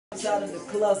out of the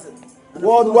closet.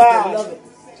 Worldwide.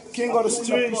 King of the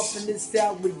streets. Up in this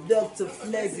out with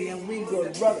Dr.Flezzy and we go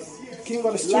rough it. King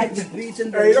of the streets. Like the beach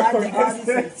and the like the artists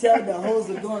and tell the hoes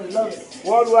are gonna love it.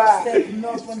 Worldwide. Stepping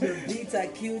up on the beats, I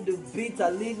kill the beats, I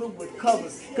leave it with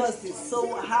covers. Cause it's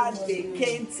so hot they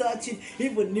can't touch it,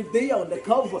 even if they on the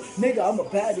cover. Nigga, I'm a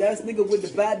badass nigga with the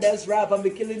badass rap. I'm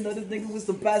killing other nigga with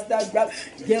some badass rap.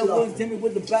 Yeah, one Timmy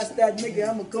with the badass nigga.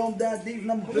 I'ma come down deep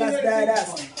and I'ma blast that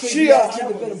ass.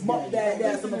 Nigga better bump that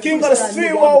ass. King of the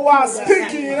street, worldwide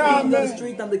speaking, you know what I mean? King of the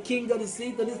street, I'm the king of the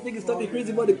street. So this nigga's talking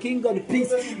crazy about the king of the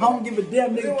peace. I don't give a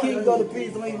damn, nigga, king of the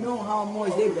peace. I ain't know how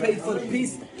much they paid for the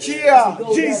peace. Yeah,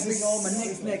 Jesus. On my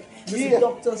neck's neck. Yeah.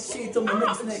 Doctor shit on my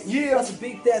neck's neck. Yeah. That's a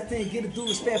big that thing. Get a dude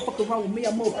respect. Fuck around with me.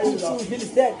 I'm more cool too. Finish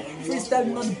that.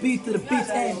 Freestyling on the beat to the beat's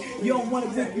end. You don't want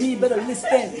it with me, better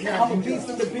listen. I'm a beast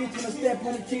on the beat when I step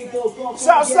on the cheek.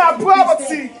 Southside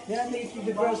poverty. Yeah, I need to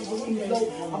the girls with me low.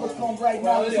 I'ma come right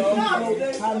now. I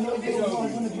know you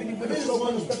don't want to really with the flow.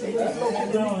 When the stuff is really flow.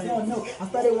 Don't know. I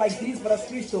started like this, but I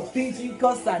switched to PG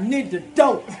cause I need the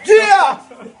dough. Yeah!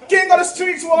 King of the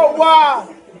streets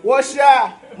worldwide. What's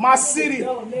that? My city,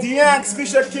 the Yanks,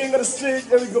 Fisher King of the street,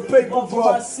 Erigga paper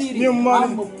boy, new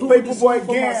money, paper boy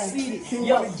gang, King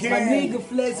yo, of the gang. My nigga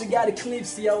Flezzy got a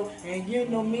clips, yo, and you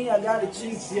know me, I got a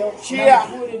cheeks, yo. Yeah.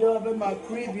 I put it up in my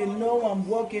crib, you know I'm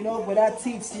walking up with that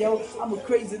teeth, yo. I'm a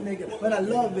crazy nigga, but I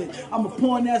love it. I'm a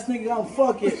porn ass nigga, I'm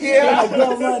fuck it. Yeah. I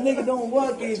go run, nigga, don't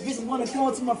work it. If bitch wanna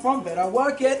come to my front bed, I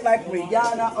work it like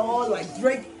Rihanna or like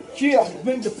Drake. Yeah.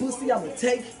 Bring the pussy, I'ma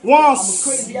take. Once.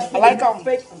 I'm a crazy, I like I'm him.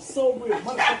 fake, I'm so real.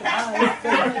 Motherfucker, I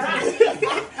ain't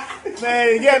fake.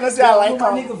 Man, yeah, let's say I like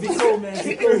my him. nigga Vico, man.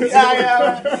 Vico.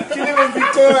 Yeah. She live in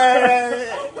Victoria.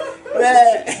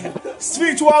 Man.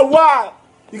 Streets worldwide.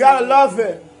 You gotta love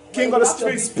it. King of the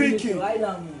streets speaking.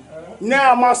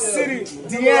 Now my city,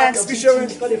 the Yanks, featuring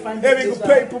Erigga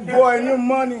paper boy, new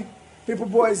money. Paper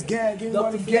boys gang, give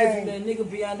money gang. That nigga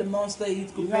behind the monster, he's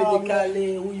compared to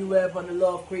Khaled, who you have on the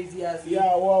love, crazy ass.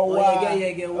 Yeah, worldwide.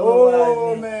 Yeah.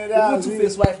 Oh, man, that's it.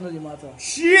 Two-face wife, no, you matter.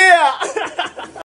 Yeah!